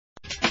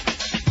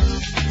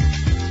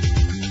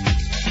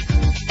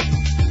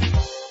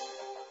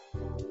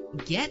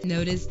Get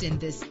noticed in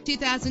this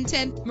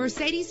 2010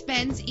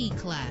 Mercedes-Benz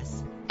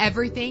E-Class.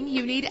 Everything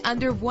you need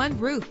under one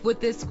roof with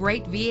this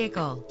great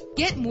vehicle.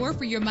 Get more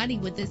for your money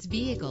with this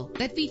vehicle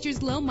that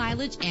features low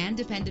mileage and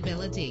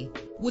dependability.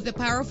 With a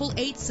powerful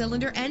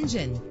 8-cylinder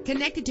engine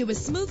connected to a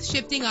smooth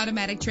shifting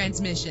automatic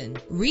transmission.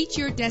 Reach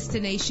your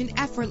destination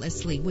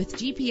effortlessly with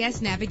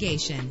GPS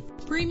navigation.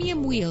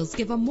 Premium wheels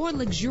give a more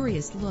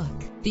luxurious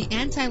look. The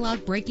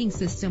anti-lock braking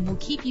system will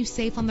keep you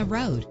safe on the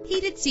road.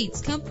 Heated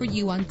seats comfort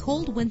you on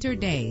cold winter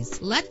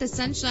days. Let the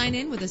sunshine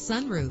in with a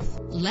sunroof.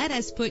 Let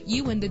us put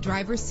you in the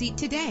driver's seat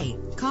today.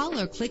 Call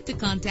or click to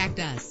contact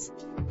us.